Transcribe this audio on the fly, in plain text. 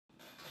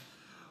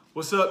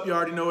What's up? You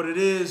already know what it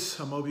is.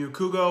 I'm Obi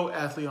Okugo,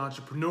 athlete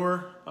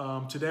entrepreneur.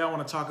 Today I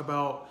want to talk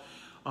about,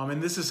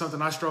 and this is something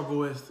I struggle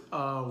with,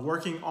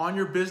 working on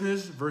your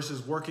business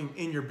versus working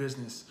in your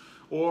business.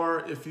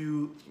 Or if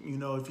you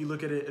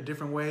look at it a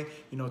different way,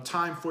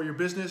 time for your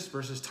business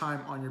versus time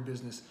on your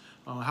business.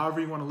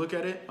 However you want to look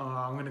at it,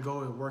 I'm going to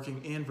go with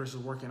working in versus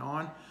working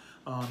on,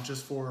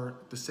 just for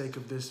the sake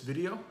of this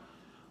video.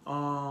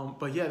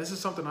 But yeah, this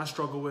is something I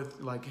struggle with,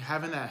 like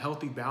having that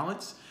healthy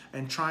balance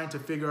and trying to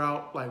figure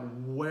out like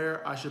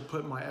where I should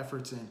put my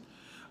efforts in,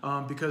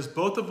 because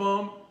both of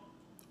them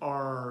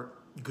are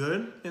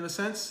good in a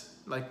sense.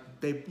 Like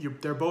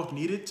they're both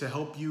needed to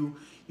help you,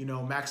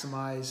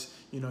 maximize,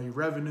 your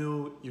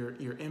revenue,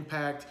 your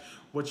impact,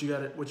 what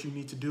you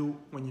need to do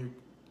when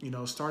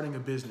you're, starting a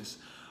business.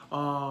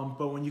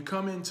 But when you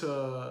come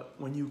into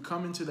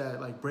that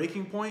like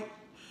breaking point,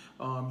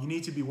 you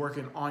need to be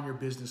working on your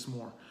business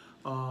more.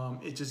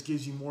 It just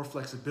gives you more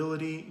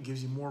flexibility, it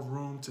gives you more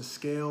room to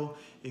scale,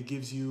 it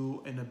gives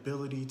you an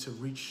ability to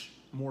reach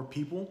more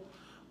people.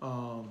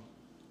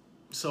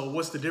 So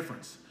what's the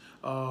difference?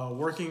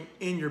 Working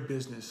in your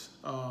business,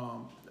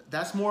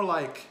 that's more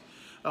like,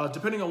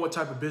 depending on what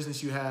type of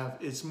business you have,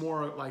 it's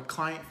more like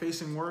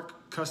client-facing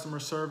work, customer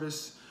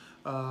service,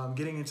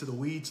 getting into the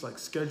weeds like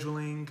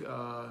scheduling,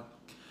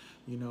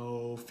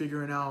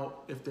 figuring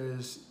out if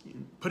there's,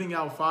 putting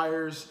out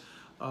fires,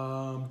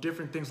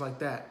 different things like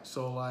that.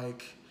 So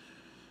like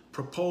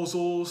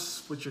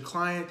proposals with your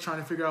client, trying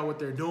to figure out what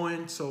they're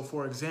doing. So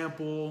for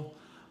example,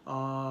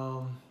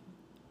 I'm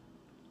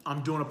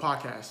doing a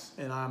podcast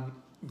and I'm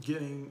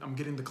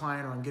getting the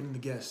client or I'm getting the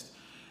guest,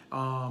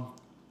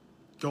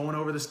 going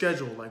over the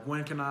schedule. Like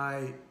when can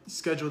I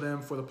schedule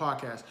them for the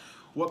podcast?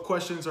 What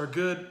questions are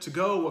good to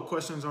go? What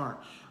questions aren't?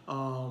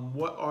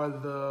 What are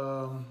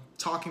the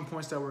talking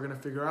points that we're going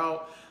to figure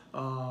out?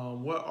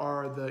 What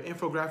are the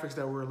infographics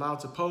that we're allowed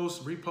to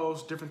post,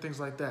 repost, different things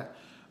like that.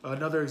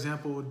 Another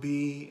example would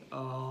be,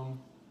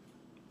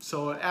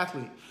 so an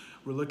athlete,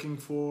 they're looking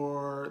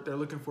for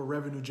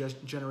revenue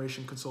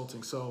generation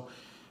consulting. So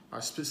I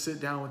sit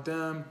down with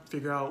them,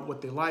 figure out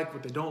what they like,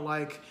 what they don't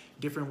like,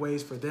 different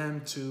ways for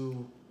them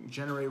to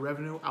generate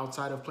revenue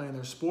outside of playing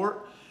their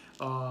sport,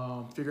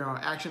 figuring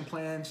out action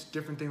plans,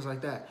 different things like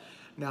that.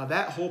 Now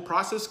that whole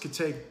process could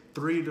take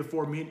 3 to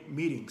 4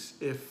 meetings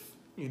if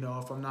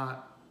I'm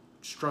not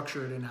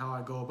structured in how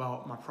I go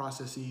about my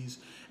processes,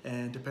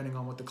 and depending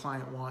on what the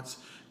client wants.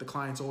 The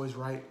client's always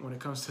right when it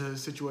comes to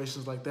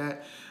situations like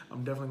that.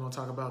 I'm definitely going to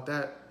talk about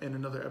that in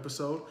another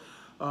episode.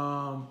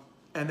 And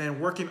then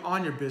working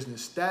on your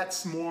business,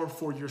 that's more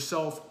for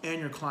yourself and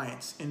your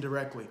clients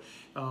indirectly.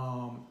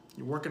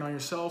 You're working on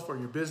yourself or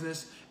your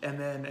business, and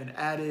then an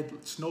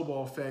added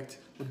snowball effect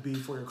would be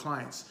for your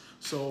clients.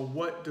 So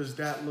what does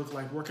that look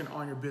like working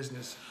on your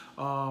business?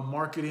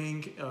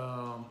 Marketing,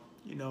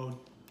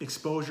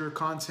 exposure,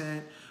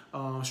 content,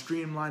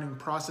 streamlining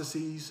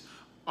processes,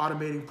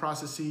 automating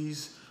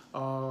processes,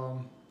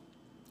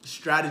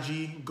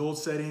 strategy, goal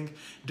setting,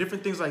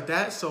 different things like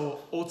that.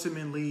 So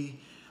ultimately,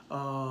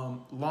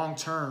 long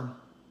term,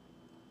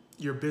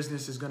 your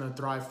business is going to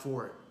thrive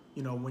for it.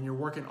 When you're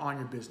working on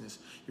your business,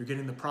 you're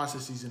getting the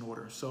processes in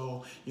order.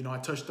 So, I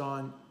touched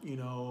on,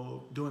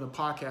 doing a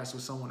podcast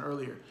with someone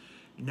earlier.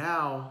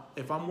 Now,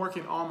 if I'm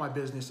working on my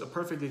business, a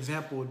perfect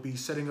example would be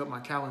setting up my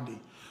calendar.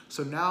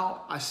 So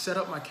now I set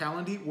up my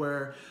calendar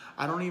where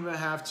I don't even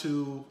have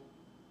to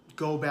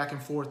go back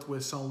and forth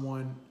with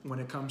someone when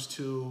it comes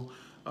to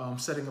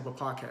setting up a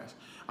podcast.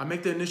 I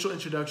make the initial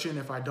introduction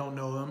if I don't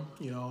know them,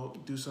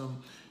 do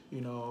some,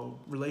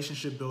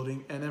 relationship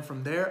building. And then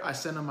from there, I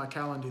send them my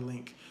calendar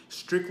link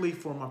strictly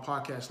for my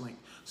podcast link.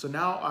 So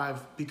now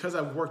because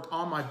I've worked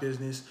on my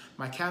business,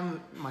 my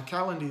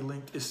calendar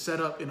link is set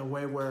up in a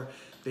way where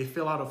they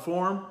fill out a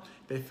form,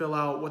 they fill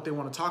out what they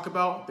want to talk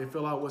about, they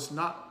fill out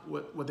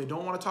what they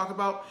don't want to talk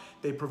about,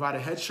 they provide a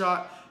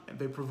headshot, and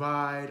they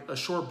provide a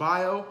short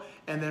bio,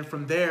 and then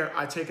from there,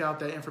 I take out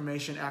that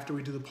information after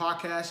we do the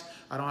podcast.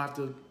 I don't have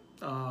to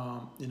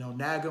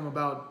nag them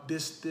about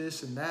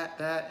this, and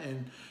that,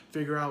 and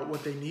figure out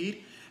what they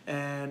need,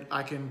 and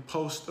I can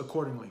post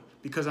accordingly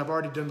because I've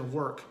already done the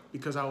work,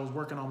 because I was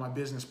working on my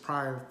business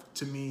prior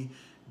to me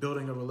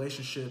building a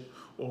relationship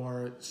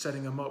or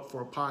setting them up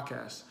for a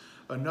podcast.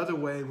 Another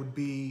way would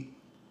be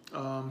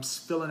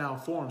filling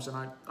out forms, and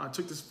I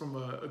took this from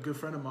a good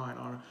friend of mine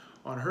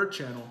on her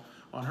channel,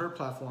 on her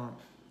platform.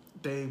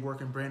 They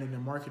work in branding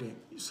and marketing.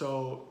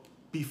 So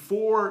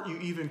before you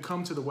even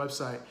come to the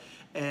website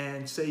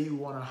and say you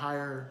want to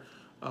hire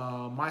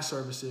my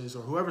services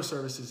or whoever's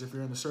services, if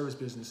you're in the service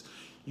business,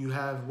 you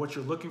have what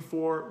you're looking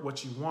for,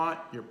 what you want,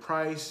 your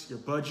price, your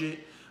budget,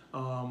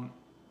 how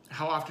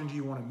often do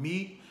you want to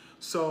meet.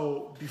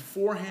 So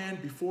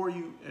beforehand, before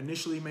you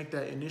initially make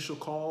that initial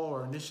call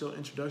or initial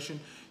introduction,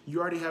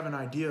 you already have an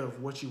idea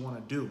of what you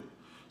want to do.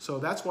 So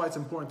that's why it's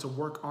important to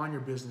work on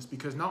your business,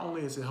 because not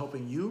only is it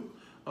helping you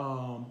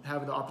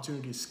have the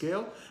opportunity to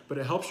scale, but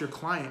it helps your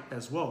client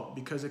as well,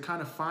 because it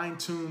kind of fine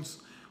tunes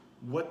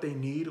what they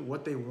need,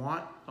 what they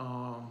want,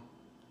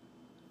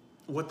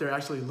 what they're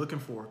actually looking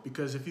for.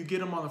 Because if you get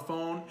them on the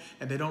phone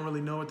and they don't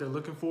really know what they're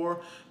looking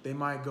for, they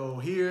might go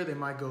here, they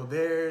might go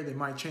there, they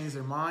might change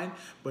their mind.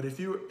 But if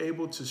you're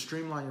able to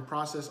streamline your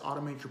process,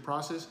 automate your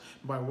process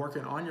by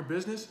working on your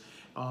business,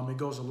 it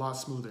goes a lot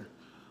smoother.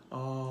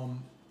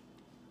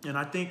 And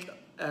I think,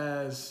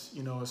 as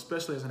you know,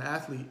 especially as an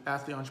athlete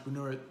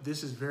entrepreneur,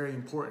 this is very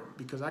important,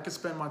 because I could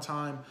spend my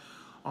time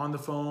on the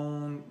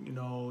phone, you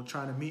know,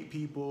 trying to meet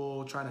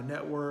people, trying to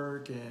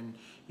network, and,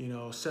 you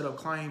know, set up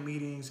client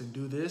meetings and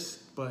do this.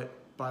 But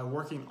by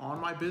working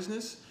on my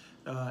business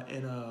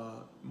in a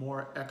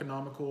more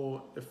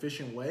economical,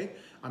 efficient way,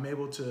 I'm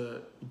able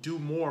to do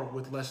more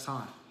with less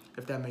time,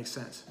 if that makes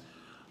sense.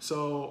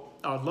 So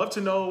I'd love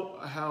to know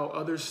how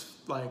others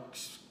like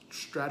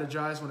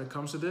strategize when it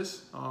comes to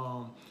this.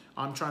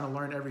 I'm trying to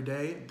learn every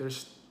day.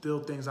 There's still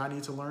things I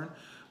need to learn.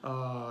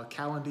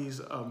 Calendar's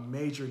a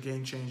major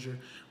game changer.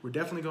 We're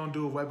definitely going to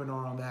do a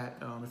webinar on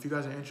that. If you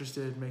guys are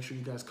interested, make sure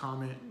you guys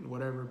comment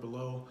whatever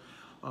below,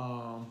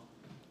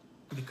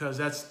 because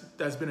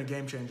that's been a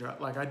game changer.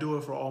 Like, I do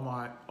it for all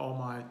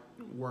my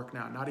work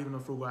now, not even a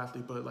Frugal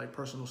Athlete, but like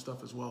personal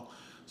stuff as well.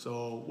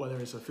 So whether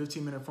it's a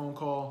 15-minute phone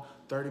call,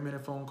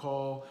 30-minute phone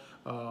call,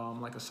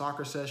 like a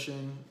soccer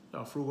session,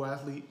 a Frugal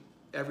Athlete,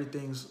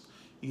 everything's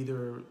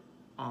either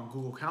on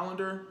Google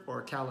Calendar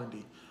or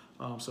Calendly.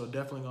 So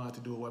definitely gonna have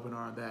to do a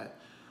webinar on that.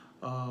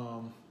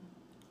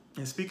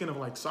 And speaking of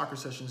like soccer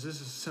sessions,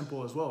 this is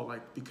simple as well.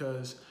 Like,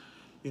 because,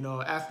 you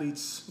know,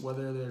 athletes,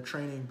 whether they're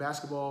training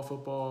basketball,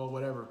 football,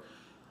 whatever,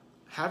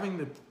 having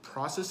the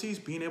processes,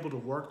 being able to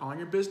work on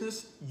your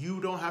business,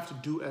 you don't have to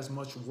do as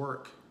much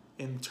work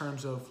in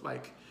terms of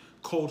like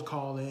cold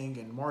calling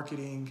and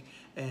marketing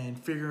and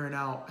figuring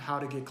out how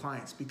to get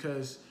clients,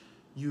 because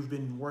you've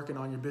been working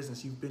on your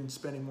business. You've been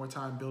spending more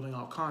time building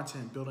out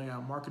content, building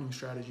out marketing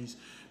strategies,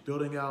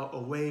 building out a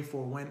way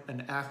for when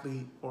an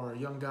athlete or a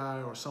young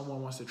guy or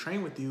someone wants to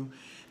train with you,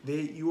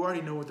 you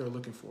already know what they're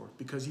looking for,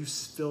 because you've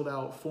filled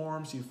out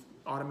forms, you've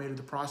automated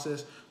the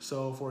process.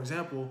 So for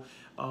example,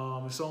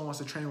 if someone wants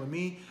to train with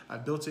me, I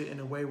built it in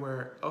a way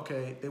where,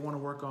 okay, they want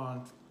to work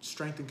on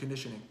strength and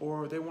conditioning,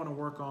 or they want to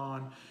work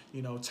on,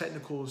 you know,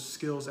 technical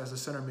skills as a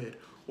center mid,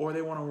 or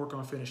they want to work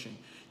on finishing.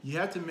 You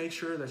have to make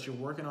sure that you're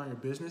working on your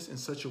business in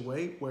such a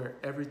way where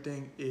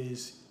everything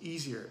is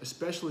easier,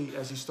 especially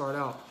as you start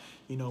out,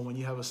 you know, when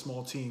you have a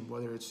small team,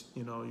 whether it's,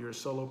 you know, you're a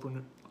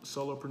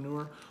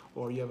solopreneur,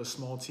 or you have a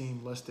small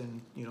team, less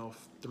than, you know,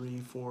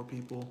 3-4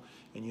 people,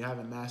 and you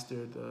haven't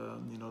mastered,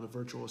 you know, the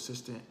virtual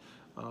assistant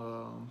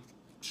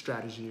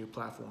strategy or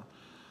platform.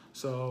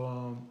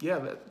 So yeah,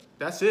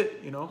 that's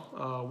it. You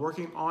know,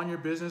 working on your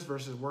business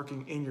versus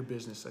working in your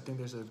business. I think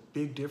there's a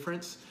big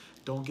difference.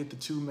 Don't get the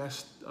two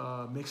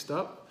mixed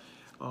up.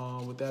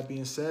 With that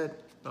being said,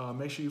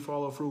 make sure you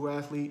follow Frugal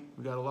Athlete.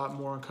 We got a lot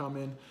more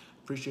coming.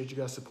 Appreciate you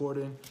guys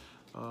supporting.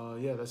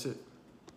 Yeah, that's it.